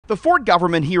The Ford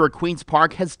government here at Queen's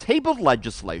Park has tabled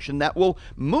legislation that will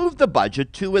move the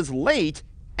budget to as late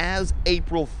as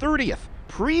April 30th.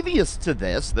 Previous to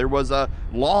this, there was a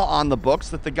law on the books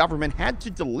that the government had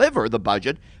to deliver the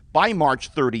budget by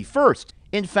March 31st.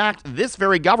 In fact, this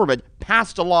very government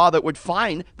passed a law that would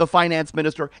fine the finance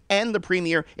minister and the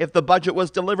premier if the budget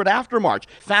was delivered after March.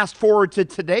 Fast forward to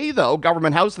today, though,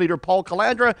 Government House Leader Paul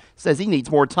Calandra says he needs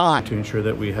more time. To ensure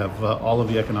that we have all of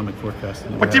the economic forecasts.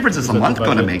 What difference is a month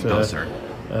going to make, though, sir?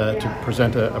 To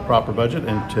present a proper budget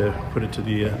and to put it to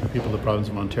the people of the province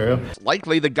of Ontario. It's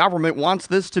likely the government wants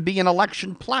this to be an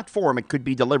election platform. It could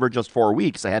be delivered just 4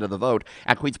 weeks ahead of the vote.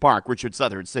 At Queen's Park, Richard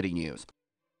Southern, City News.